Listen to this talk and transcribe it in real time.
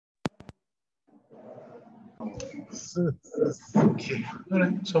Okay, all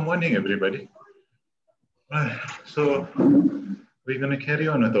right. So morning, everybody. So we're going to carry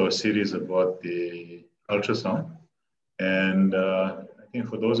on with our series about the ultrasound. And I think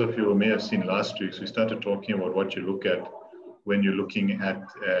for those of you who may have seen last week, we started talking about what you look at when you're looking at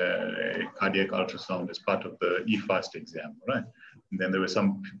cardiac ultrasound as part of the EFAST exam, right? And then there were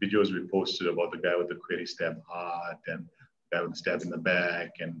some videos we posted about the guy with the query stab heart and the guy with the stab in the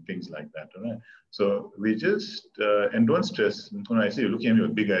back and things like that, right? So we just, and don't stress, when I say you're looking at me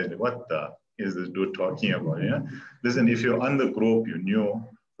with big eyes, like, what the is this dude talking about? Yeah. Listen, if you're on the group, you knew,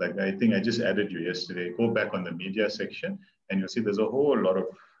 like I think I just added you yesterday, go back on the media section and you'll see there's a whole lot of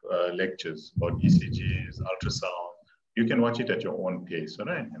lectures about ECGs, ultrasound. You can watch it at your own pace, all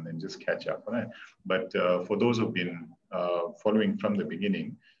right? And then just catch up, all right? But for those who've been following from the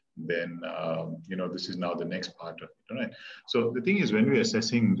beginning, then, you know, this is now the next part of it, all right? So the thing is, when we're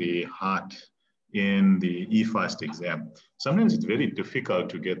assessing the heart in the EFAST exam, sometimes it's very difficult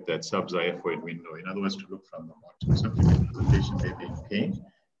to get that sub-xiphoid window. In other words, to look from the bottom. Simply because the patient may be in pain.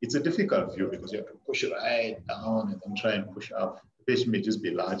 It's a difficult view because you have to push it right down and then try and push up. The patient may just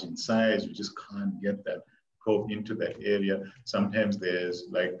be large in size. You just can't get that probe into that area. Sometimes there's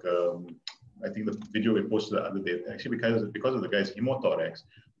like, I think the video we posted the other day, actually because of the guy's hemothorax,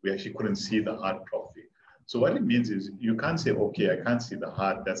 we actually couldn't see the heart properly. So what it means is you can't say, okay, I can't see the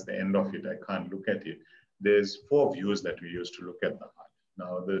heart, that's the end of it, I can't look at it. There's 4 views that we use to look at the heart.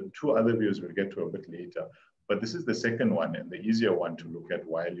 Now, the 2 other views we'll get to a bit later, but this is the second one and the easier one to look at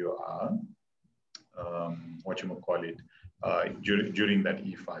while you are, during that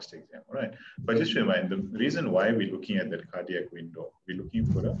EFAST exam, right? But just remind, the reason why we're looking at that cardiac window, we're looking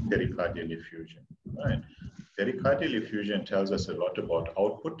for a pericardial effusion, right? Pericardial effusion tells us a lot about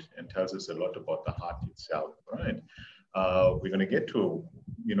output and tells us a lot about the heart itself, right? We're going to get to,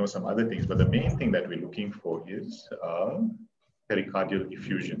 you know, some other things, but the main thing that we're looking for is pericardial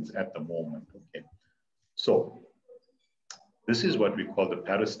effusions at the moment, okay? So this is what we call the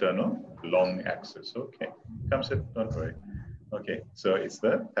parasternal long axis, okay? Come sit, don't worry. Okay, so it's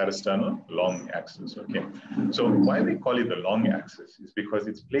the parasternal long axis, okay? So why we call it the long axis is because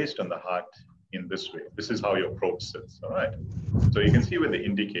it's placed on the heart in this way. This is how your probe sits, all right? So you can see where the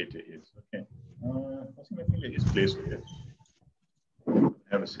indicator is, okay? I think it is placed here.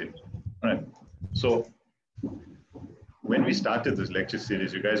 Have a seat, all right? So when we started this lecture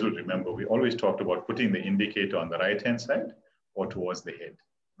series, you guys will remember, we always talked about putting the indicator on the right-hand side or towards the head,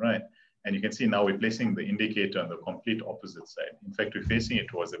 right? And you can see now we're placing the indicator on the complete opposite side. In fact, we're facing it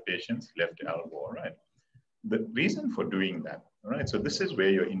towards the patient's left elbow, right? The reason for doing that, all right, so this is where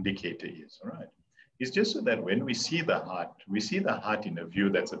your indicator is, all right? It's just so that when we see the heart in a view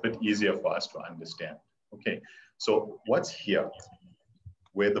that's a bit easier for us to understand, okay? So what's here,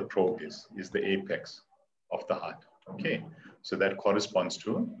 where the probe is the apex of the heart, okay? So that corresponds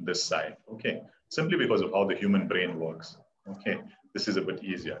to this side, okay? Simply because of how the human brain works, okay? This is a bit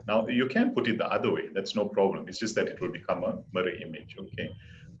easier. Now, you can put it the other way, that's no problem. It's just that it will become a mirror image, okay?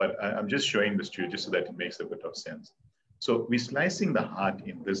 But I'm just showing this to you just so that it makes a bit of sense. So we're slicing the heart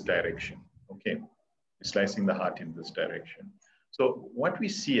in this direction, okay? We're slicing the heart in this direction. So what we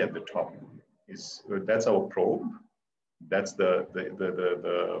see at the top is, that's our probe. That's the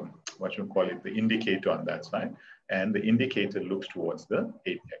what you call it, the indicator on that side. And the indicator looks towards the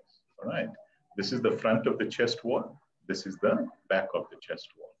apex, all right? This is the front of the chest wall. This is the back of the chest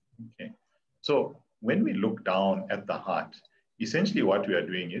wall, okay? So when we look down at the heart, essentially what we are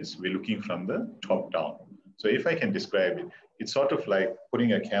doing is we're looking from the top down. So if I can describe it, it's sort of like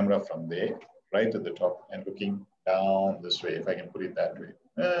putting a camera from there, right at the top and looking down this way, if I can put it that way.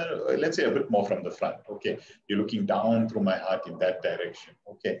 Let's say a bit more from the front, okay? You're looking down through my heart in that direction,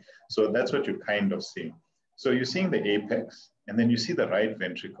 okay? So that's what you're kind of seeing. So you're seeing the apex and then you see the right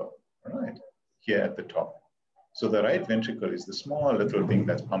ventricle, all right? Here at the top. So the right ventricle is the small little thing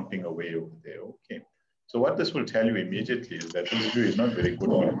that's pumping away over there, okay? So what this will tell you immediately is that this view is not very good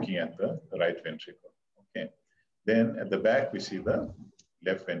for looking at the right ventricle, okay? Then at the back, we see the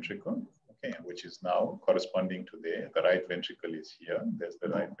left ventricle, okay, which is now corresponding to there. The right ventricle is here. There's the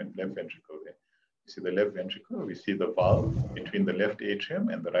left ventricle there. You see the left ventricle, we see the valve between the left atrium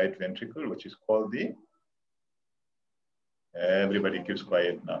and the right ventricle, which is called the, everybody keeps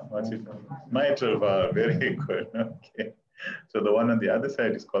quiet now. What's it called? Mitral valve, very good, okay. So the one on the other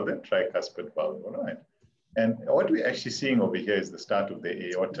side is called the tricuspid valve, all right? And what we're actually seeing over here is the start of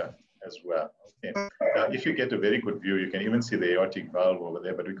the aorta as well, okay? Now, if you get a very good view, you can even see the aortic valve over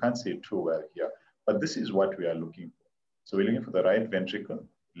there, but we can't see it too well here. But this is what we are looking for. So we're looking for the right ventricle,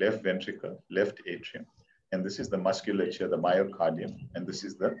 left atrium. and this is the musculature, the myocardium, and this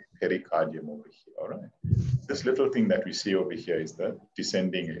is the pericardium over here, all right? This little thing that we see over here is the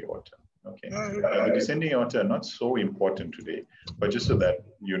descending aorta, okay? The descending aorta are not so important today, but just so that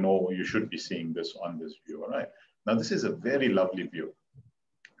you know, you should be seeing this on this view, all right? Now, this is a very lovely view.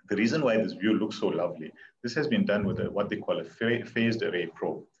 The reason why this view looks so lovely, this has been done with what they call a phased array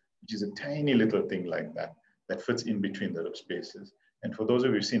probe, which is a tiny little thing like that, that fits in between the rib spaces. And for those of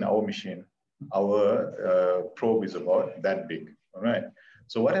you who've seen our machine, our probe is about that big, all right?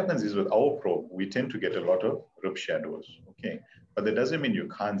 So what happens is with our probe, we tend to get a lot of rib shadows, okay? But that doesn't mean you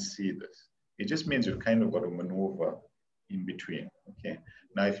can't see this. It just means you've kind of got to maneuver in between, okay?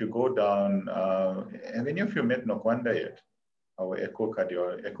 Now, if you go down, have any of you met Nokwanda yet? Our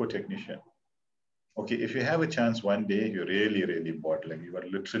echo technician. Okay, if you have a chance one day, you're really, really bored, like you got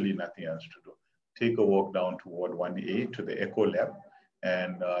literally nothing else to do. Take a walk down toward 1A to the echo lab,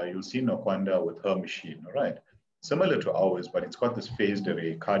 and you'll see Nokwanda with her machine, all right? Similar to ours, but it's got this phased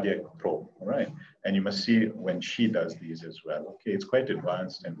array cardiac probe, all right? And you must see when she does these as well, okay? It's quite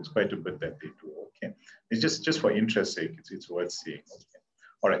advanced, and there's quite a bit that they do, okay? It's just for interest's sake, it's worth seeing, okay?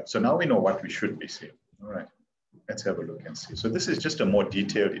 All right, so now we know what we should be seeing, all right? Let's have a look and see. So this is just a more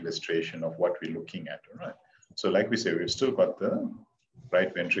detailed illustration of what we're looking at, all right? So like we say, we've still got the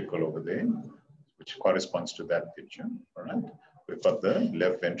right ventricle over there, which corresponds to that picture, all right? We've got the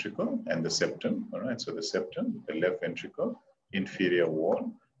left ventricle and the septum, all right? So the septum, the left ventricle, inferior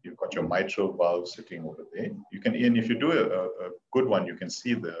wall. You've got your mitral valve sitting over there. You can, and if you do a good one, you can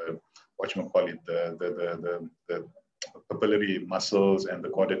see the, whatchamacallit, the papillary muscles and the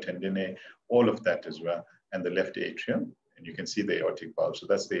chorda tendineae, all of that as well. And the left atrium, and you can see the aortic valve. So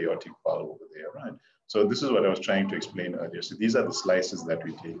that's the aortic valve over there, right? So this is what I was trying to explain earlier. So these are the slices that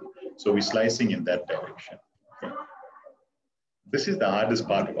we take. So we're slicing in that direction. Okay. This is the hardest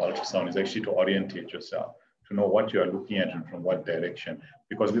part of ultrasound, is actually to orientate yourself, to know what you're looking at and from what direction.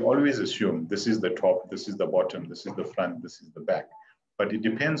 Because we always assume this is the top, this is the bottom, this is the front, this is the back. But it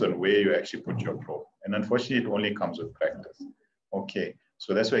depends on where you actually put your probe. And unfortunately, it only comes with practice. Okay.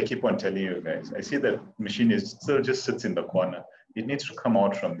 So that's why I keep on telling you guys. I see that machine is still just sits in the corner. It needs to come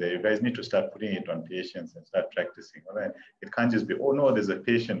out from there. You guys need to start putting it on patients and start practicing, all right? It can't just be, oh no, there's a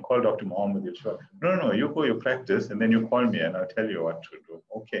patient, call Dr. Mohammed, you're sure. No, you go, you practice, and then you call me and I'll tell you what to do.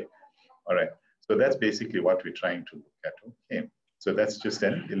 Okay, all right. So that's basically what we're trying to look at, okay? So that's just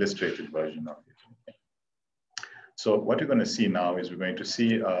an illustrated version of it. Okay? So what you're gonna see now is we're going to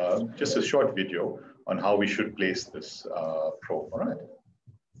see just a short video on how we should place this probe, all right?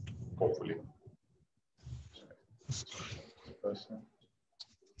 Hopefully. It's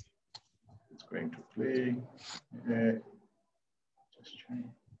going to play. Just trying.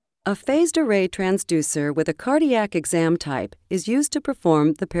 A phased array transducer with a cardiac exam type is used to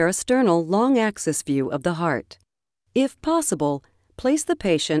perform the parasternal long axis view of the heart. If possible, place the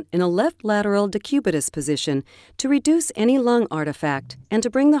patient in a left lateral decubitus position to reduce any lung artifact and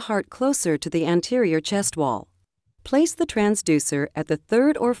to bring the heart closer to the anterior chest wall. Place the transducer at the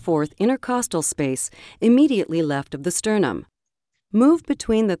third or fourth intercostal space immediately left of the sternum. Move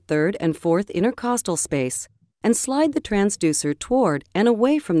between the third and fourth intercostal space and slide the transducer toward and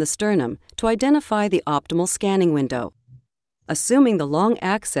away from the sternum to identify the optimal scanning window. Assuming the long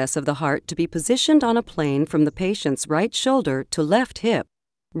axis of the heart to be positioned on a plane from the patient's right shoulder to left hip,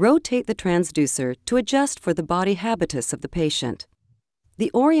 rotate the transducer to adjust for the body habitus of the patient.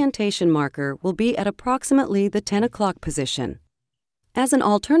 The orientation marker will be at approximately the 10 o'clock position. As an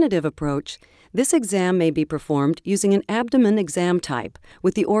alternative approach, this exam may be performed using an abdomen exam type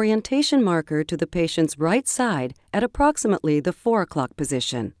with the orientation marker to the patient's right side at approximately the 4 o'clock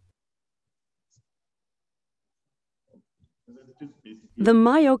position. The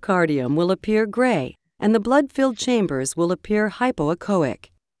myocardium will appear gray and the blood-filled chambers will appear hypoechoic.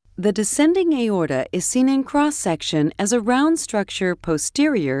 The descending aorta is seen in cross-section as a round structure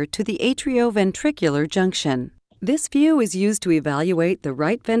posterior to the atrioventricular junction. This view is used to evaluate the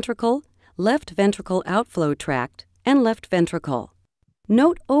right ventricle, left ventricle outflow tract, and left ventricle.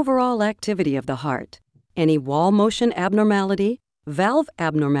 Note overall activity of the heart, any wall motion abnormality, valve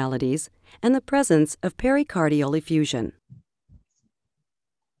abnormalities, and the presence of pericardial effusion.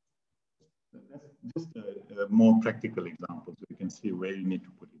 Just a more practical example so you can see where you need to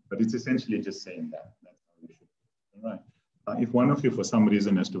put it. But it's essentially just saying that. That's how you should do it. All right. If one of you, for some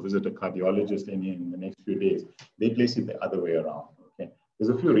reason, has to visit a cardiologist in the next few days, they place it the other way around. Okay. There's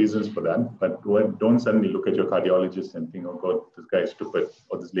a few reasons for that, but don't suddenly look at your cardiologist and think, oh God, this guy is stupid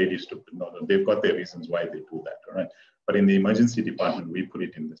or this lady is stupid. No, they've got their reasons why they do that. All right. But in the emergency department, we put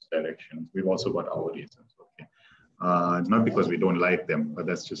it in this direction. We've also got our reasons. Okay. Not because we don't like them, but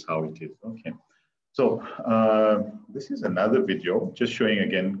that's just how it is. Okay. So this is another video just showing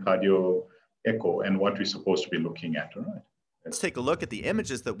again cardio echo and what we're supposed to be looking at. All right. Let's take a look at the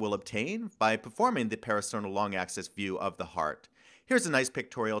images that we'll obtain by performing the parasternal long axis view of the heart. Here's a nice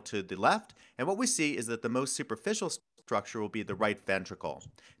pictorial to the left, and what we see is that the most superficial structure will be the right ventricle.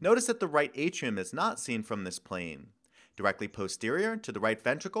 Notice that the right atrium is not seen from this plane. Directly posterior to the right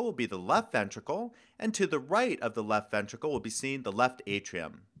ventricle will be the left ventricle, and to the right of the left ventricle will be seen the left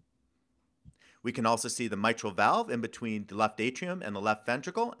atrium. We can also see the mitral valve in between the left atrium and the left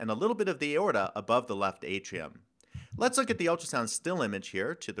ventricle, and a little bit of the aorta above the left atrium. Let's look at the ultrasound still image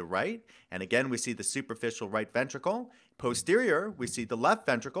here to the right, and again we see the superficial right ventricle. Posterior, we see the left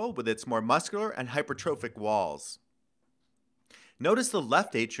ventricle with its more muscular and hypertrophic walls. Notice the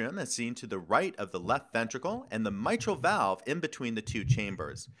left atrium as seen to the right of the left ventricle and the mitral valve in between the two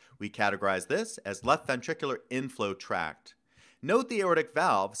chambers. We categorize this as left ventricular inflow tract. Note the aortic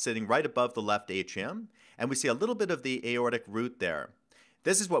valve sitting right above the left atrium, and we see a little bit of the aortic root there.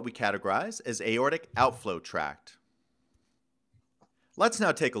 This is what we categorize as aortic outflow tract. Let's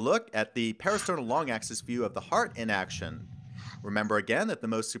now take a look at the parasternal long axis view of the heart in action. Remember again that the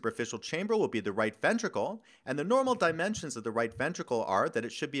most superficial chamber will be the right ventricle, and the normal dimensions of the right ventricle are that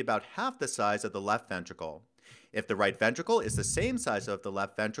it should be about half the size of the left ventricle. If the right ventricle is the same size of the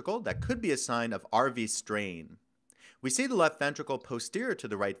left ventricle, that could be a sign of RV strain. We see the left ventricle posterior to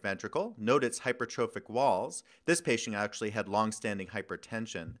the right ventricle. Note its hypertrophic walls. This patient actually had long-standing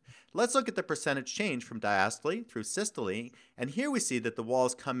hypertension. Let's look at the percentage change from diastole through systole, and here we see that the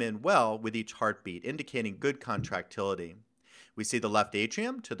walls come in well with each heartbeat, indicating good contractility. We see the left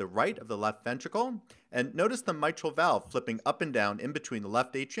atrium to the right of the left ventricle, and notice the mitral valve flipping up and down in between the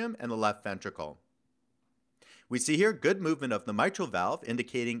left atrium and the left ventricle. We see here good movement of the mitral valve,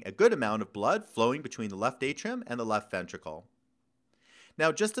 indicating a good amount of blood flowing between the left atrium and the left ventricle.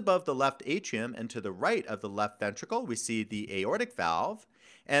 Now, just above the left atrium and to the right of the left ventricle, we see the aortic valve.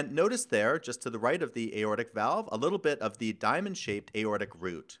 And notice there, just to the right of the aortic valve, a little bit of the diamond-shaped aortic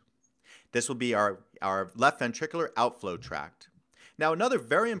root. This will be our left ventricular outflow tract. Now, another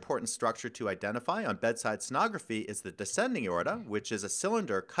very important structure to identify on bedside sonography is the descending aorta, which is a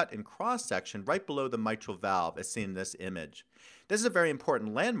cylinder cut in cross-section right below the mitral valve, as seen in this image. This is a very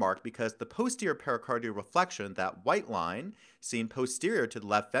important landmark because the posterior pericardial reflection, that white line seen posterior to the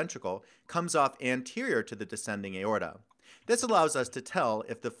left ventricle, comes off anterior to the descending aorta. This allows us to tell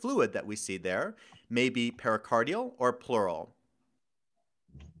if the fluid that we see there may be pericardial or pleural.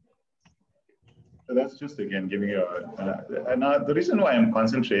 So that's just again giving you the reason why I'm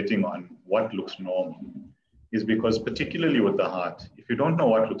concentrating on what looks normal is because particularly with the heart, if you don't know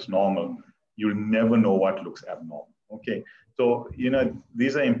what looks normal, you'll never know what looks abnormal. Okay, so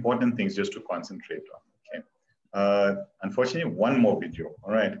these are important things just to concentrate on. Okay, unfortunately, one more video.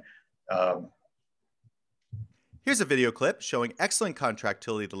 All right. Here's a video clip showing excellent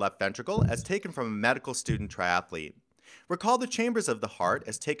contractility of the left ventricle as taken from a medical student triathlete. Recall the chambers of the heart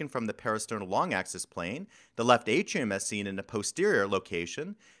as taken from the parasternal long axis plane, the left atrium as seen in a posterior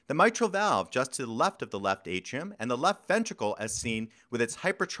location, the mitral valve just to the left of the left atrium, and the left ventricle as seen with its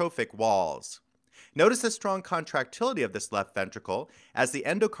hypertrophic walls. Notice the strong contractility of this left ventricle as the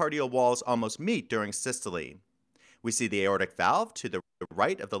endocardial walls almost meet during systole. We see the aortic valve to the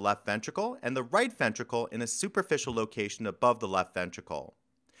right of the left ventricle and the right ventricle in a superficial location above the left ventricle.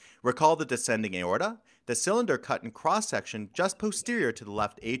 Recall the descending aorta, the cylinder cut in cross-section just posterior to the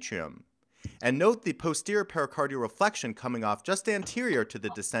left atrium. And note the posterior pericardial reflection coming off just anterior to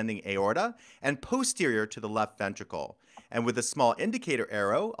the descending aorta and posterior to the left ventricle. And with a small indicator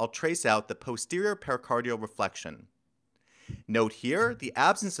arrow, I'll trace out the posterior pericardial reflection. Note here the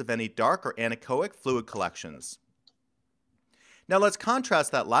absence of any dark or anechoic fluid collections. Now let's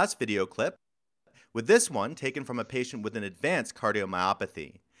contrast that last video clip with this one taken from a patient with an advanced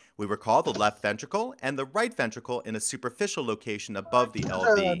cardiomyopathy. We recall the left ventricle and the right ventricle in a superficial location above the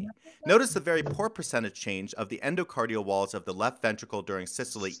LV. Notice the very poor percentage change of the endocardial walls of the left ventricle during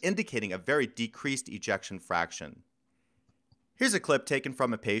systole, indicating a very decreased ejection fraction. Here's a clip taken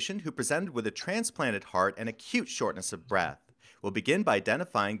from a patient who presented with a transplanted heart and acute shortness of breath. We'll begin by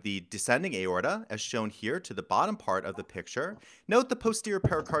identifying the descending aorta, as shown here to the bottom part of the picture. Note the posterior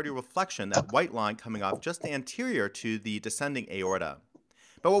pericardial reflection, that white line coming off just anterior to the descending aorta.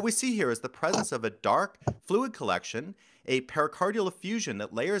 But what we see here is the presence of a dark fluid collection, a pericardial effusion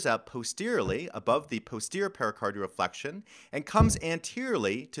that layers out posteriorly above the posterior pericardial reflection and comes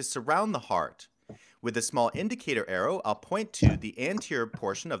anteriorly to surround the heart. With a small indicator arrow, I'll point to the anterior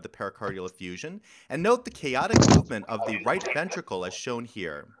portion of the pericardial effusion and note the chaotic movement of the right ventricle as shown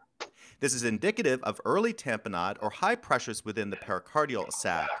here. This is indicative of early tamponade or high pressures within the pericardial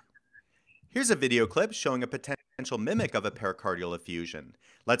sac. Here's a video clip showing a potential mimic of a pericardial effusion.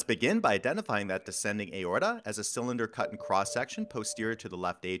 Let's begin by identifying that descending aorta as a cylinder cut in cross-section posterior to the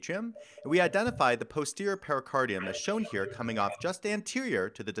left atrium, and we identify the posterior pericardium as shown here coming off just anterior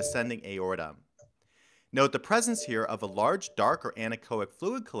to the descending aorta. Note the presence here of a large dark or anechoic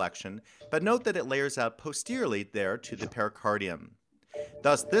fluid collection, but note that it layers out posteriorly there to the pericardium.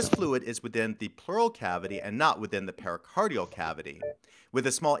 Thus, this fluid is within the pleural cavity and not within the pericardial cavity. With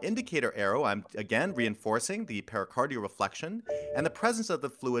a small indicator arrow, I'm again reinforcing the pericardial reflection and the presence of the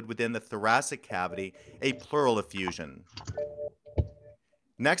fluid within the thoracic cavity, a pleural effusion.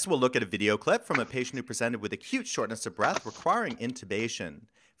 Next, we'll look at a video clip from a patient who presented with acute shortness of breath requiring intubation.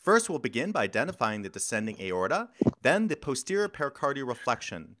 First, we'll begin by identifying the descending aorta, then the posterior pericardial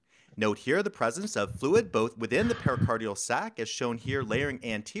reflection. Note here the presence of fluid both within the pericardial sac, as shown here layering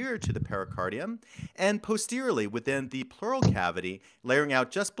anterior to the pericardium, and posteriorly within the pleural cavity, layering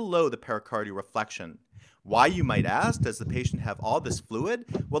out just below the pericardial reflection. Why, you might ask, does the patient have all this fluid?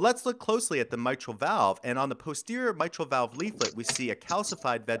 Well, let's look closely at the mitral valve, and on the posterior mitral valve leaflet, we see a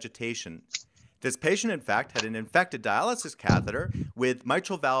calcified vegetation. This patient, in fact, had an infected dialysis catheter with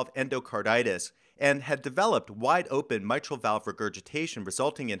mitral valve endocarditis and had developed wide open mitral valve regurgitation,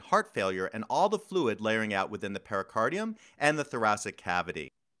 resulting in heart failure and all the fluid layering out within the pericardium and the thoracic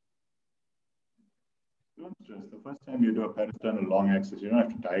cavity. Don't stress. The first time you do a parasternal long axis, you don't have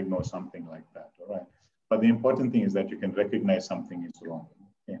to diagnose something like that, all right? But the important thing is that you can recognize something is wrong.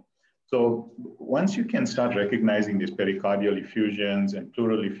 Okay? So once you can start recognizing these pericardial effusions and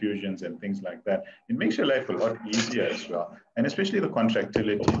pleural effusions and things like that, it makes your life a lot easier as well. And especially the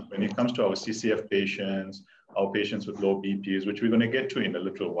contractility when it comes to our CCF patients, our patients with low BPs, which we're going to get to in a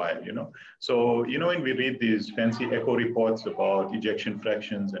little while, you know. So, you know, when we read these fancy echo reports about ejection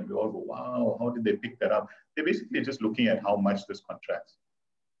fractions and we all go, wow, how did they pick that up? They're basically just looking at how much this contracts.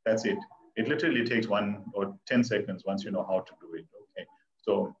 That's it. It literally takes 1 or 10 seconds once you know how to do it, okay?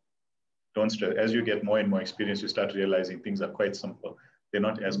 So don't stress. As you get more and more experience, you start realizing things are quite simple. They're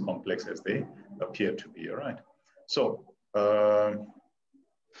not as complex as they appear to be, all right? So, okay,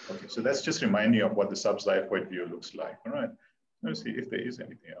 so that's just reminding you of what the subxiphoid view looks like, all right? Let's see if there is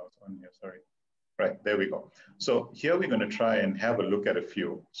anything else on here, sorry. Right, there we go. So here we're gonna try and have a look at a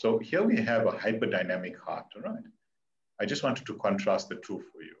few. So here we have a hyperdynamic heart, all right? I just wanted to contrast the two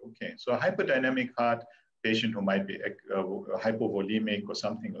for you, okay? So a hyperdynamic heart, patient who might be hypovolemic or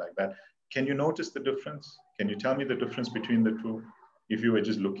something like that, can you notice the difference? Can you tell me the difference between the two if you were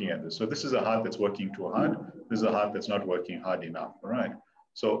just looking at this? So this is a heart that's working too hard. This is a heart that's not working hard enough, all right?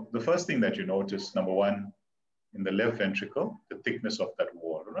 So the first thing that you notice, number one, in the left ventricle, the thickness of that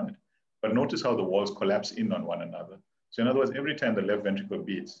wall, all right? But notice how the walls collapse in on one another. So in other words, every time the left ventricle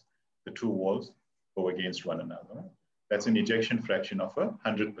beats, the two walls go against one another. Right? That's an ejection fraction of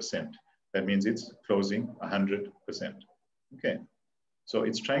 100%. That means it's closing 100%. Okay. So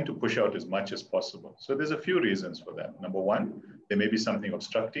it's trying to push out as much as possible. So there's a few reasons for that. Number one, there may be something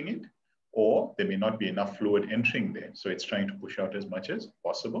obstructing it, or there may not be enough fluid entering there. So it's trying to push out as much as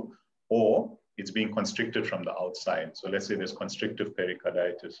possible, or it's being constricted from the outside. So let's say there's constrictive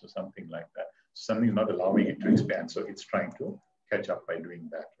pericarditis or something like that. Something's not allowing it to expand. So it's trying to catch up by doing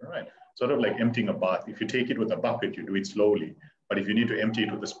that, all right? Sort of like emptying a bath. If you take it with a bucket, you do it slowly. But if you need to empty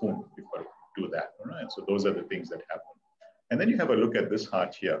it with a spoon, you've got to do that, all right? So those are the things that happen. And then you have a look at this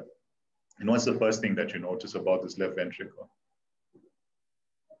heart here. And what's the first thing that you notice about this left ventricle?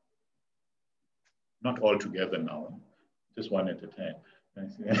 Not all together now, just one at a time.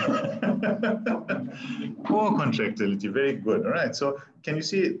 Poor contractility, very good, all right? So can you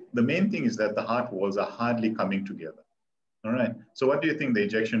see, the main thing is that the heart walls are hardly coming together, all right? So what do you think the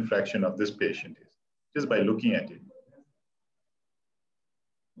ejection fraction of this patient is? Just by looking at it.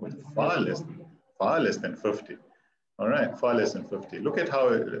 Far less than 50. All right, far less than 50. Look at how,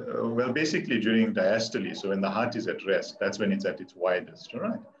 well, basically during diastole, so when the heart is at rest, that's when it's at its widest, all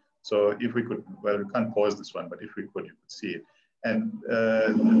right? So if we could, well, we can't pause this one, but if we could, you could see it. And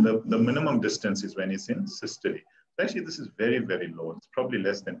the minimum distance is when it's in systole. Actually, this is very, very low. It's probably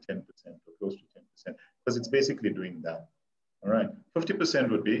less than 10% or close to 10%, because it's basically doing that, all right? 50%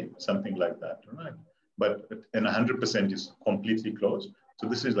 would be something like that, all right? But, and 100% is completely closed. So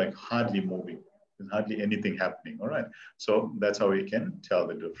this is like hardly moving. There's hardly anything happening, all right? So that's how we can tell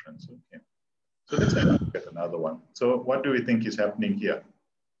the difference, okay? So let's have a look at another one. So what do we think is happening here?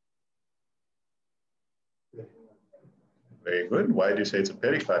 Very good. Why do you say it's a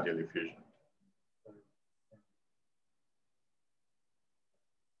pericardial effusion?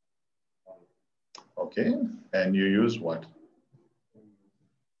 Okay, and you use what?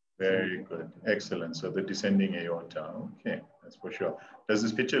 Very good, excellent. So the descending aorta, okay, That's for sure. Does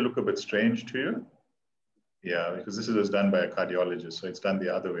this picture look a bit strange to you? Yeah, because this was done by a cardiologist, so it's done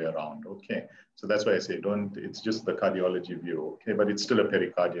the other way around. Okay, so that's why I say don't, it's just the cardiology view, okay, but it's still a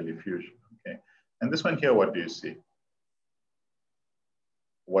pericardial effusion, okay. And this one here, what do you see?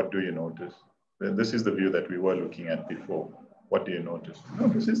 What do you notice? This is the view that we were looking at before. What do you notice? No,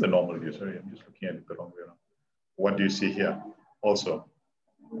 this is the normal view. Sorry, I'm just looking at it the wrong way around. What do you see here? Also,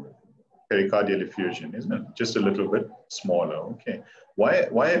 pericardial effusion, isn't it? Just a little bit smaller, okay.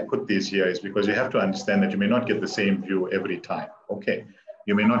 Why I put these here is because you have to understand that you may not get the same view every time, okay.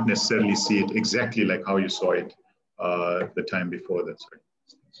 You may not necessarily see it exactly like how you saw it the time before that. Sorry.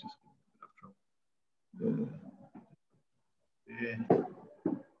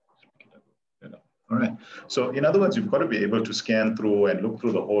 All right. So in other words, you've got to be able to scan through and look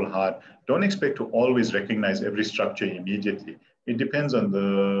through the whole heart. Don't expect to always recognize every structure immediately. It depends on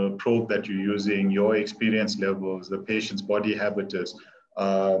the probe that you're using, your experience levels, the patient's body habitus,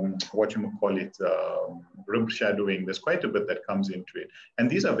 what you call it, rim shadowing. There's quite a bit that comes into it. And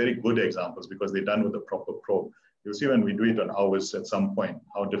these are very good examples because they're done with a proper probe. You'll see when we do it on ours at some point,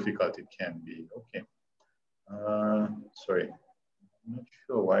 how difficult it can be. Okay. Sorry. I'm not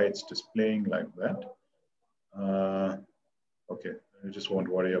sure why it's displaying like that. Okay, I just won't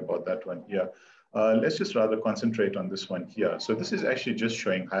worry about that one here. Let's just rather concentrate on this one here. So this is actually just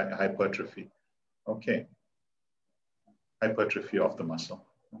showing hypertrophy. Okay, hypertrophy of the muscle.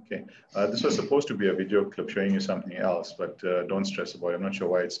 Okay, this was supposed to be a video clip showing you something else, but don't stress about it. I'm not sure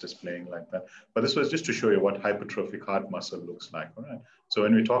why it's displaying like that. But this was just to show you what hypertrophic heart muscle looks like. All right. So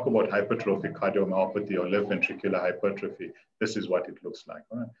when we talk about hypertrophic cardiomyopathy or left ventricular hypertrophy, this is what it looks like.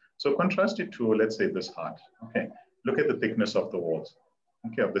 All right. So contrast it to, let's say, this heart. Okay. Look at the thickness of the walls.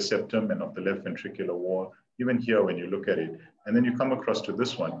 Okay, of the septum and of the left ventricular wall. Even here, when you look at it, and then you come across to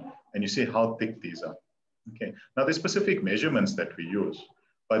this one, and you see how thick these are. Okay. Now, there's specific measurements that we use.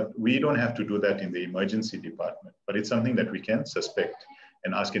 But we don't have to do that in the emergency department, but it's something that we can suspect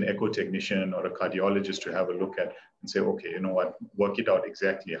and ask an echo technician or a cardiologist to have a look at and say, okay, you know what, work it out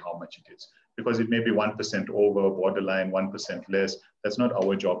exactly how much it is. Because it may be 1% over, borderline, 1% less. That's not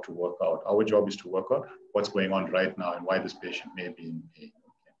our job to work out. Our job is to work out what's going on right now and why this patient may be in pain.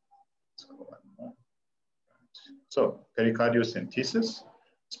 Okay. So pericardiocentesis,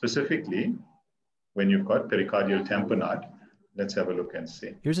 specifically when you've got pericardial tamponade. Let's have a look and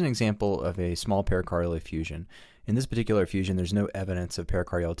see. Here's an example of a small pericardial effusion. In this particular effusion, there's no evidence of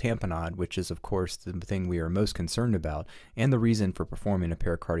pericardial tamponade, which is, of course, the thing we are most concerned about and the reason for performing a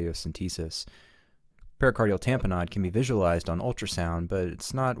pericardiocentesis. Pericardial tamponade can be visualized on ultrasound, but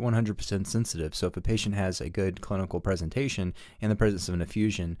it's not 100% sensitive. So if a patient has a good clinical presentation in the presence of an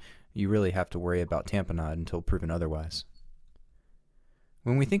effusion, you really have to worry about tamponade until proven otherwise.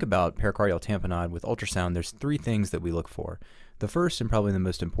 When we think about pericardial tamponade with ultrasound, there's three things that we look for. The first and probably the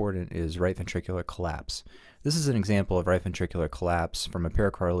most important is right ventricular collapse. This is an example of right ventricular collapse from a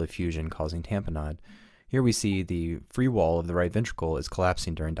pericardial effusion causing tamponade. Here we see the free wall of the right ventricle is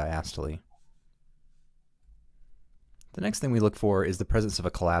collapsing during diastole. The next thing we look for is the presence of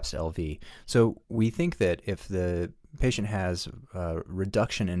a collapsed LV. So we think that if the patient has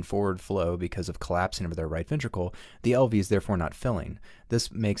reduction in forward flow because of collapsing of their right ventricle, the LV is therefore not filling.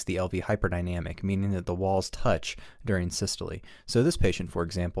 This makes the LV hyperdynamic, meaning that the walls touch during systole. So this patient, for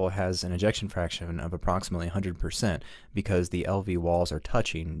example, has an ejection fraction of approximately 100% because the LV walls are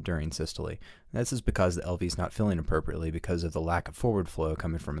touching during systole. This is because the LV is not filling appropriately because of the lack of forward flow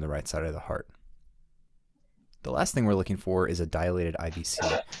coming from the right side of the heart. The last thing we're looking for is a dilated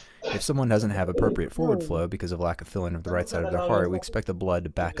IVC. If someone doesn't have appropriate forward flow because of lack of filling of the right side of their heart, we expect the blood to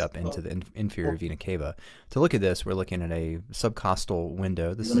back up into the inferior vena cava. To look at this, we're looking at a subcostal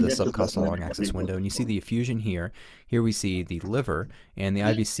window. This is a subcostal long axis window, and you see the effusion here. Here we see the liver, and the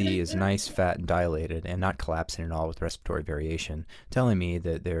IVC is nice, fat, and dilated, and not collapsing at all with respiratory variation, telling me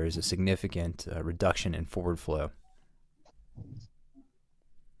that there is a significant reduction in forward flow.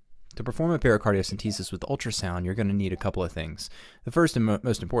 To perform a pericardiocentesis with ultrasound, you're going to need a couple of things. The first and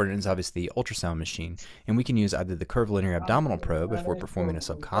most important is obviously the ultrasound machine, and we can use either the curvilinear abdominal probe if we're performing a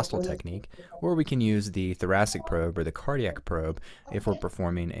subcostal technique, or we can use the thoracic probe or the cardiac probe if we're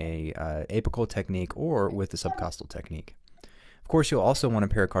performing a apical technique or with the subcostal technique. Of course, you'll also want a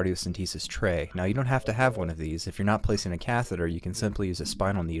pericardiocentesis tray. Now, you don't have to have one of these. If you're not placing a catheter, you can simply use a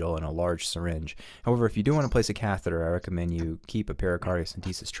spinal needle and a large syringe. However, if you do want to place a catheter, I recommend you keep a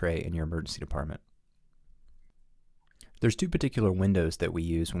pericardiocentesis tray in your emergency department. There's two particular windows that we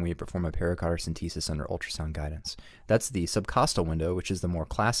use when we perform a pericardiocentesis under ultrasound guidance. That's the subcostal window, which is the more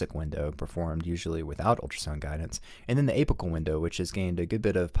classic window performed usually without ultrasound guidance, and then the apical window, which has gained a good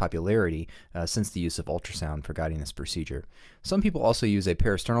bit of popularity since the use of ultrasound for guiding this procedure. Some people also use a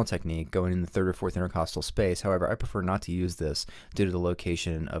parasternal technique going in the third or fourth intercostal space. However, I prefer not to use this due to the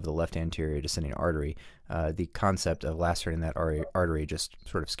location of the left anterior descending artery. The concept of lacerating that artery just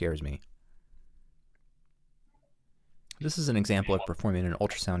sort of scares me. This is an example of performing an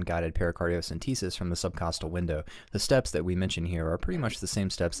ultrasound-guided pericardiocentesis from the subcostal window. The steps that we mention here are pretty much the same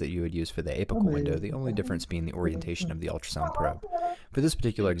steps that you would use for the apical window, the only difference being the orientation of the ultrasound probe. For this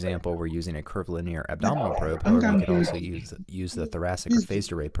particular example, we're using a curvilinear abdominal probe. However, we could also use the thoracic or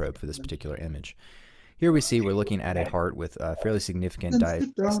phased array probe for this particular image. Here we see we're looking at a heart with a fairly significant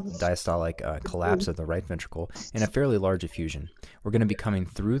diastolic collapse of the right ventricle and a fairly large effusion. We're going to be coming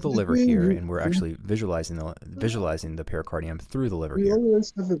through the liver here, and we're actually visualizing the pericardium through the liver here.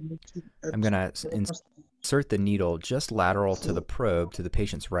 I'm going to insert the needle just lateral to the probe to the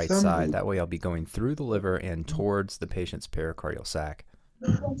patient's right side. That way I'll be going through the liver and towards the patient's pericardial sac.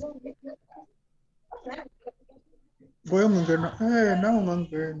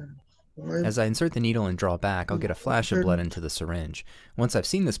 As I insert the needle and draw back, I'll get a flash of blood into the syringe. Once I've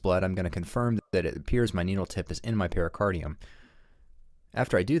seen this blood, I'm going to confirm that it appears my needle tip is in my pericardium.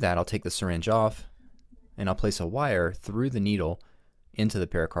 After I do that, I'll take the syringe off, and I'll place a wire through the needle into the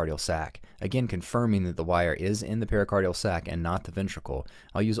pericardial sac. Again, confirming that the wire is in the pericardial sac and not the ventricle.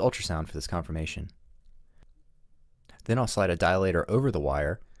 I'll use ultrasound for this confirmation. Then I'll slide a dilator over the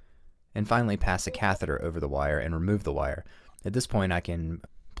wire, and finally pass a catheter over the wire and remove the wire. At this point, I can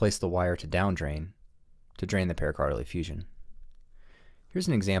place the wire to downdrain to drain the pericardial effusion. Here's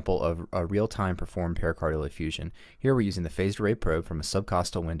an example of a real-time performed pericardial effusion. Here we're using the phased array probe from a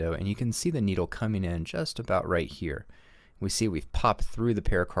subcostal window, and you can see the needle coming in just about right here. We see we've popped through the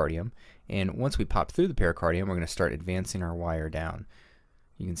pericardium, and once we pop through the pericardium, we're going to start advancing our wire down.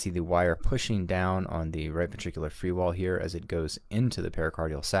 You can see the wire pushing down on the right ventricular free wall here as it goes into the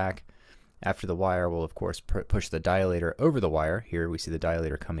pericardial sac. After the wire, we'll of course push the dilator over the wire. Here we see the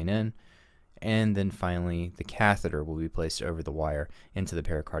dilator coming in. And then finally, the catheter will be placed over the wire into the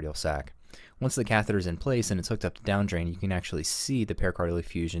pericardial sac. Once the catheter is in place and it's hooked up to downdrain, you can actually see the pericardial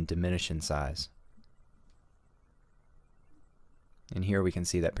effusion diminish in size. And here we can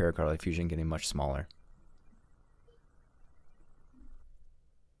see that pericardial effusion getting much smaller.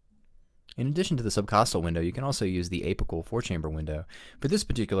 In addition to the subcostal window, you can also use the apical four-chamber window. For this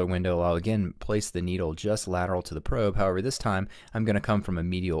particular window, I'll again place the needle just lateral to the probe. However, this time I'm going to come from a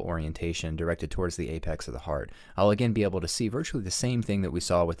medial orientation directed towards the apex of the heart. I'll again be able to see virtually the same thing that we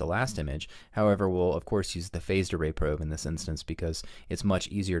saw with the last image. However, we'll of course use the phased array probe in this instance because it's much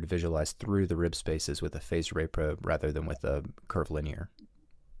easier to visualize through the rib spaces with a phased array probe rather than with a curvilinear.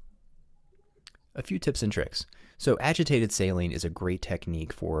 A few tips and tricks. So agitated saline is a great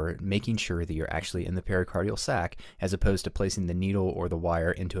technique for making sure that you're actually in the pericardial sac as opposed to placing the needle or the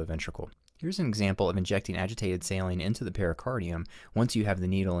wire into a ventricle. Here's an example of injecting agitated saline into the pericardium once you have the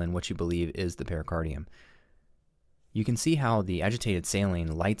needle in what you believe is the pericardium. You can see how the agitated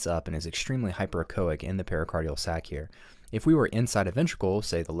saline lights up and is extremely hyperechoic in the pericardial sac here. If we were inside a ventricle,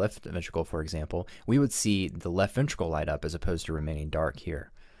 say the left ventricle for example, we would see the left ventricle light up as opposed to remaining dark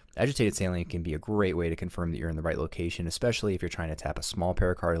here. Agitated saline can be a great way to confirm that you're in the right location, especially if you're trying to tap a small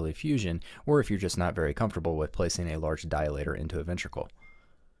pericardial effusion or if you're just not very comfortable with placing a large dilator into a ventricle.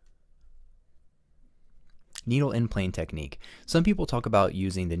 Needle in plane technique. Some people talk about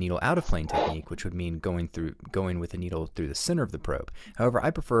using the needle out of plane technique, which would mean going with the needle through the center of the probe. However,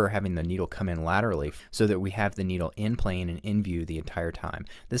 I prefer having the needle come in laterally so that we have the needle in plane and in view the entire time.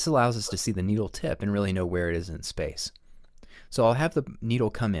 This allows us to see the needle tip and really know where it is in space. So I'll have the needle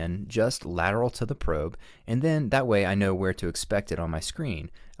come in just lateral to the probe, and then that way I know where to expect it on my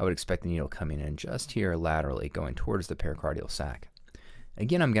screen. I would expect the needle coming in just here laterally, going towards the pericardial sac.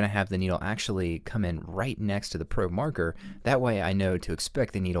 Again, I'm going to have the needle actually come in right next to the probe marker. That way I know to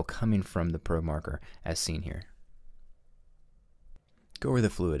expect the needle coming from the probe marker as seen here. Go where the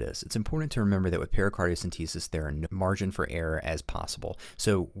fluid is. It's important to remember that with pericardiocentesis there are no margin for error as possible.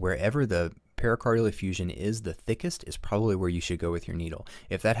 So wherever the pericardial effusion is the thickest is probably where you should go with your needle.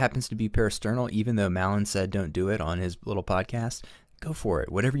 If that happens to be parasternal, even though Malin said don't do it on his little podcast, go for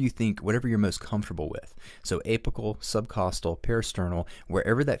it. Whatever you think, whatever you're most comfortable with. So apical, subcostal, parasternal,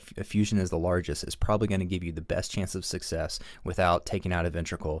 wherever that effusion is the largest is probably going to give you the best chance of success without taking out a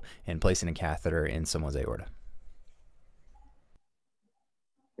ventricle and placing a catheter in someone's aorta.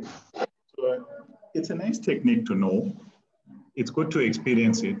 So it's a nice technique to know, it's good to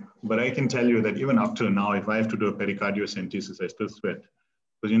experience it, but I can tell you that even up till now, if I have to do a pericardiocentesis, I still sweat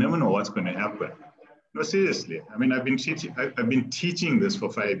because you never know what's going to happen. No, seriously. I mean, I've been teaching this for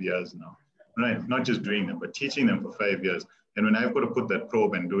 5 years now, right? Not just doing them, but teaching them for 5 years. And when I've got to put that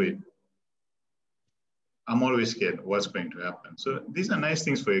probe and do it, I'm always scared of what's going to happen. So these are nice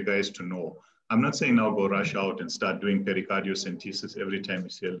things for you guys to know. I'm not saying now go rush out and start doing pericardiocentesis every time you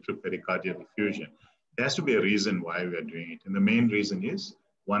see a little pericardial effusion. There has to be a reason why we are doing it. And the main reason is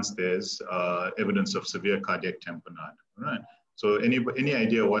once there's evidence of severe cardiac tamponade, right? So any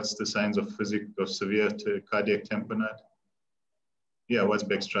idea what's the signs of severe cardiac tamponade? Yeah, what's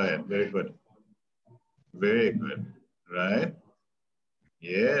Beck's triad? Very good. Very good, right?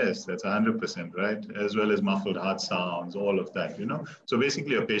 Yes, that's 100% right, as well as muffled heart sounds, all of that, you know. So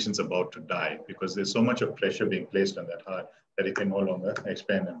basically a patient's about to die because there's so much of pressure being placed on that heart that it can no longer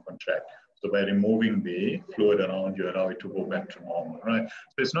expand and contract. So by removing the fluid around you, allow it to go back to normal, right?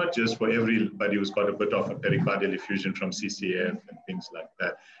 So it's not just for everybody who's got a bit of a pericardial effusion from CCF and things like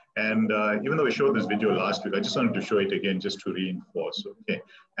that. And even though we showed this video last week, I just wanted to show it again just to reinforce, okay?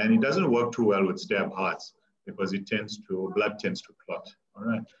 And it doesn't work too well with stab hearts because it blood tends to clot, all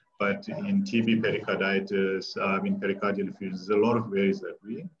right? But in TB pericarditis, in pericardial effusions, there's a lot of ways that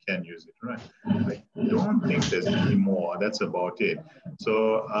we can use it, right? I don't think there's any more. That's about it.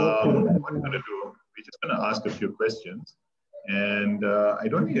 So what we're going to do, we're just going to ask a few questions. And I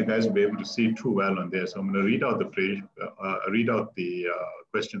don't think you guys will be able to see too well on there. So I'm going to read out the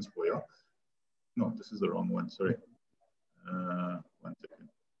questions for you. No, this is the wrong one. Sorry. 1 second.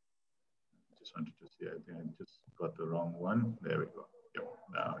 I just wanted to see. I think I just got the wrong one. There we go. Yep.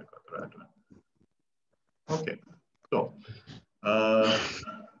 Now I got the right one. Okay. So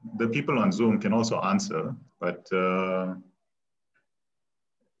the people on Zoom can also answer, but I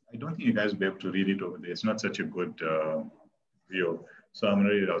don't think you guys will be able to read it over there. It's not such a good view. So I'm going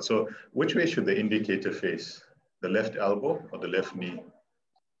to read it out. So which way should the indicator face? The left elbow or the left knee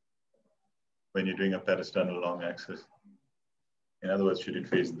when you're doing a parasternal long axis? In other words, should it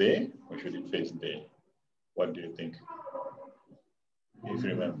face there or should it face there? What do you think? If you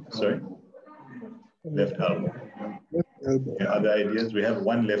remember, sorry? Left elbow. Okay, other ideas? We have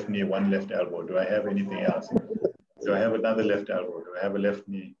one left knee, one left elbow. Do I have anything else? Do I have another left elbow? Do I have a left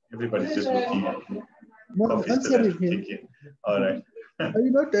knee? Everybody's just looking at me. Coffee's still kicking. All right. Are you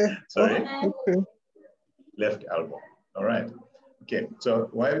not there? Sorry. Oh, okay. Left elbow. All right. Okay. So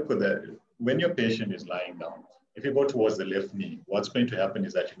why we put that? When your patient is lying down, if you go towards the left knee, what's going to happen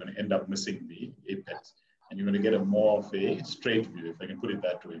is that you're going to end up missing the apex, and you're going to get a more of a straight view, if I can put it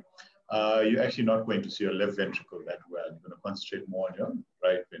that way. You're actually not going to see your left ventricle that well. You're going to concentrate more on your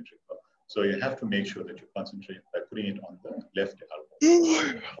right ventricle. So you have to make sure that you concentrate by putting it on the left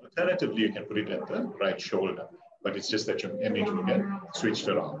elbow. Alternatively, you can put it at the right shoulder, but it's just that your image will get switched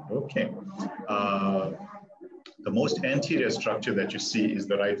around. Okay. The most anterior structure that you see is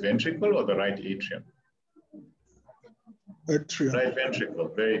the right ventricle or the right atrium? Atrium. Right ventricle,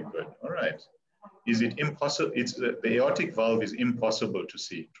 very good. All right. Is it impossible? It's the aortic valve is impossible to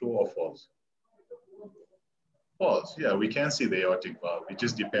see. True or false? False. Yeah, we can see the aortic valve. It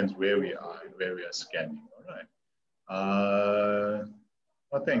just depends where we are and where we are scanning. All right.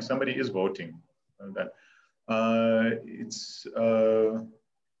 Oh, thanks. Somebody is voting.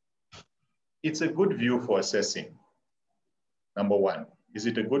 It's a good view for assessing. Number one, is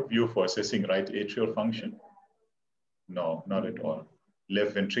it a good view for assessing right atrial function? No, not at all.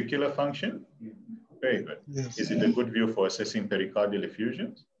 Left ventricular function? Very good. Yes. Is it a good view for assessing pericardial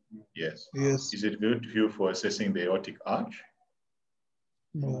effusions? Yes. Yes. Is it a good view for assessing the aortic arch?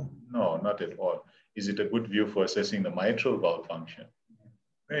 No. No, not at all. Is it a good view for assessing the mitral valve function?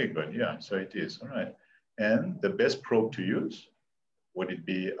 Very good, yeah, so it is, all right. And the best probe to use, would it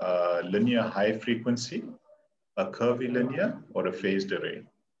be a linear high frequency, a curvilinear, or a phased array?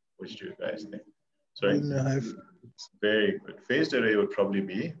 Which do you guys think? Sorry? Linear high frequency. Very good. Phased array would probably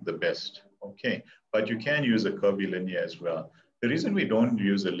be the best, okay. But you can use a curvilinear as well. The reason we don't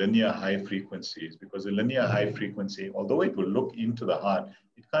use a linear high frequency is because a linear high frequency, although it will look into the heart,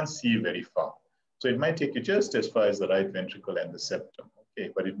 it can't see very far. So it might take you just as far as the right ventricle and the septum, okay,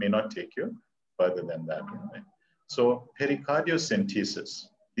 but it may not take you further than that, right? So pericardiocentesis,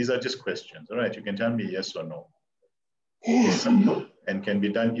 these are just questions, all right? You can tell me yes or no. It's simple and can be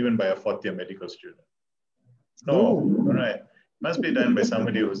done even by a fourth-year medical student. No, all right. Must be done by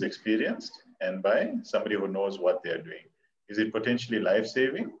somebody who's experienced and by somebody who knows what they're doing. Is it potentially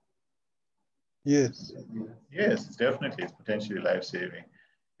life-saving? Yes. Yes, it's definitely. It's potentially life-saving.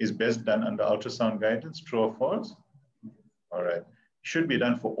 Is best done under ultrasound guidance, true or false? All right. Should be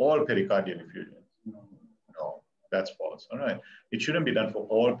done for all pericardial effusions? No. That's false, all right? It shouldn't be done for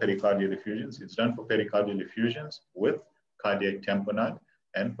all pericardial effusions. It's done for pericardial effusions with cardiac tamponade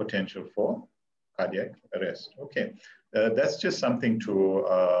and potential for cardiac arrest. Okay, that's just something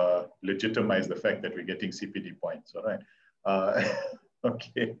to legitimize the fact that we're getting CPD points, all right?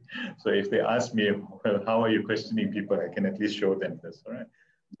 Okay, so if they ask me, well, how are you questioning people, I can at least show them this, all right?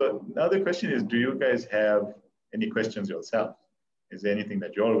 So now the question is, do you guys have any questions yourself? Is there anything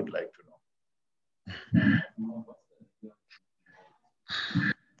that you all would like to know?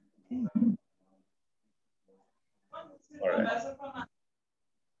 All right.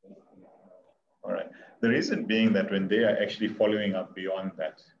 All right. The reason being that when they are actually following up beyond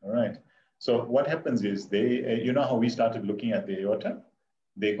that, all right? So what happens is they, you know how we started looking at the aorta?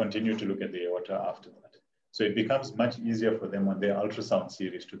 They continue to look at the aorta after that. So it becomes much easier for them on their ultrasound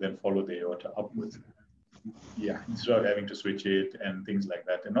series to then follow the aorta upwards. Yeah, instead of having to switch it and things like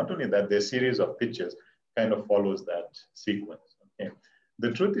that. And not only that, their series of pictures kind of follows that sequence, okay?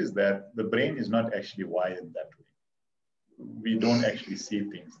 The truth is that the brain is not actually wired that way. We don't actually see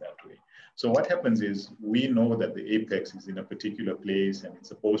things that way. So what happens is we know that the apex is in a particular place and it's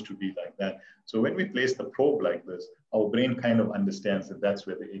supposed to be like that. So when we place the probe like this, our brain kind of understands that that's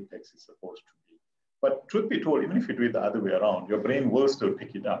where the apex is supposed to be. But truth be told, even if you do it the other way around, your brain will still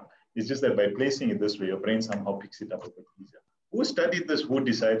pick it up. It's just that by placing it this way, your brain somehow picks it up a bit easier. Who studied this? Who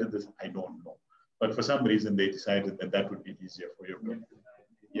decided this? I don't know. But for some reason, they decided that that would be easier for your brain.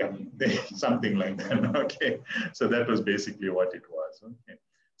 Yeah, something like that. Okay. So that was basically what it was. Okay.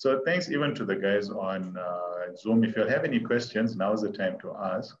 So thanks even to the guys on Zoom. If you have any questions, now's the time to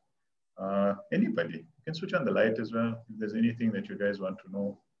ask. Anybody, you can switch on the light as well. If there's anything that you guys want to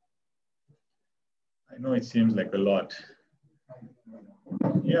know. I know it seems like a lot.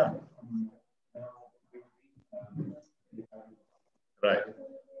 Yeah. Right.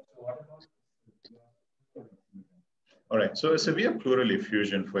 All right, so a severe pleural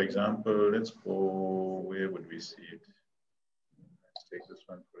effusion, for example, let's go, where would we see it? Let's take this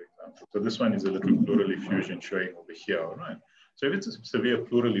one, for example. So this one is a little pleural effusion showing over here, all right? So if it's a severe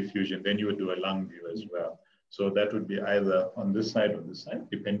pleural effusion, then you would do a lung view as well. So that would be either on this side or this side,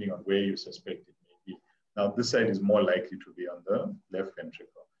 depending on where you suspect it may be. Now, this side is more likely to be on the left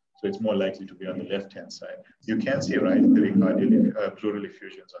ventricle. So it's more likely to be on the left-hand side. You can see, right, pericardial pleural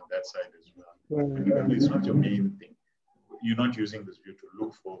effusions on that side as well. Remember, it's not your main thing. You're not using this view to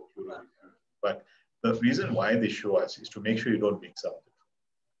look for pleural effusion. But the reason why they show us is to make sure you don't mix up the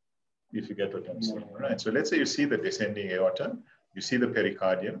two, if you get what I'm saying, right? So let's say you see the descending aorta, you see the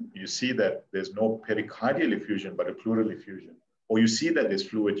pericardium, you see that there's no pericardial effusion, but a pleural effusion. Or you see that there's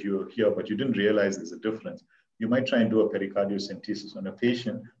fluid here, but you didn't realize there's a difference. You might try and do a pericardiocentesis on a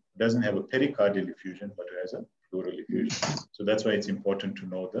patient who doesn't have a pericardial effusion, but who has a pleural effusion. So that's why it's important to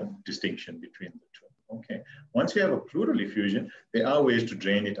know the distinction between the two. Okay. Once you have a pleural effusion, there are ways to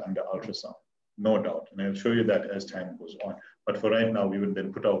drain it under ultrasound, no doubt. And I'll show you that as time goes on. But for right now, we would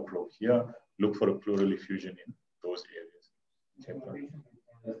then put our probe here, look for a pleural effusion in those areas.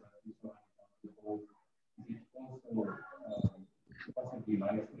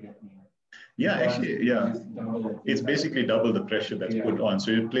 Yeah, actually, yeah. It's basically double the pressure that's put on.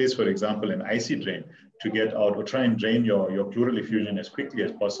 So you place, for example, an IC drain to get out or try and drain your pleural effusion as quickly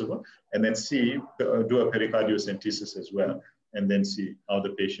as possible, and then see, do a pericardiocentesis as well, and then see how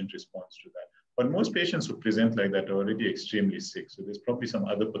the patient responds to that. But most patients who present like that are already extremely sick. So there's probably some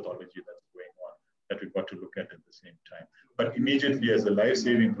other pathology that's going on that we've got to look at the same time. But immediately as a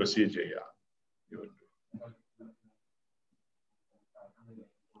life-saving procedure, yeah, you would do.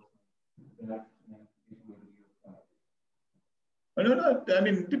 No, I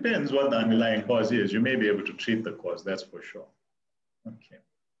mean, it depends what the underlying cause is. You may be able to treat the cause, that's for sure. Okay.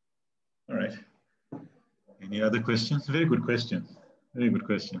 All right. Any other questions? Very good questions. Very good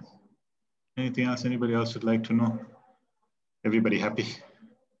questions. Anything else anybody else would like to know? Everybody happy?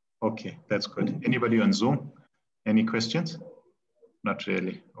 Okay, that's good. Anybody on Zoom? Any questions? Not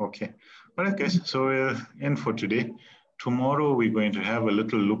really. Okay. All right, guys. So we're in for today. Tomorrow, we're going to have a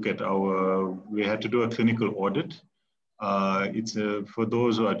little look at we had to do a clinical audit. It's for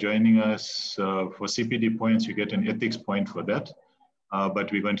those who are joining us for CPD points, you get an ethics point for that.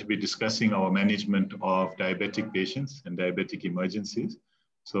 But we're going to be discussing our management of diabetic patients and diabetic emergencies.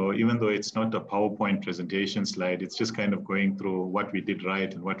 So even though it's not a PowerPoint presentation slide, it's just kind of going through what we did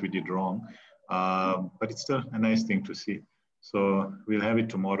right and what we did wrong. But it's still a nice thing to see. So we'll have it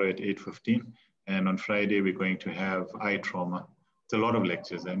tomorrow at 8:15. And on Friday, we're going to have eye trauma. It's a lot of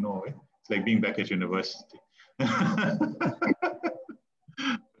lectures, I know. It's like being back at university.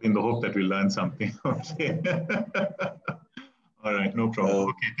 In the hope that we learn something. Okay. All right, no problem.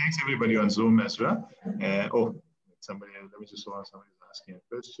 Okay, thanks everybody on Zoom as well. Oh, somebody else. Let me just hold on. Somebody's asking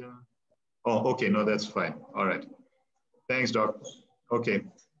a question. Oh, okay. No, that's fine. All right. Thanks, Doc. Okay.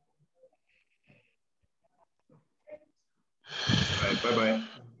 All right.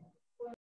 Bye-bye.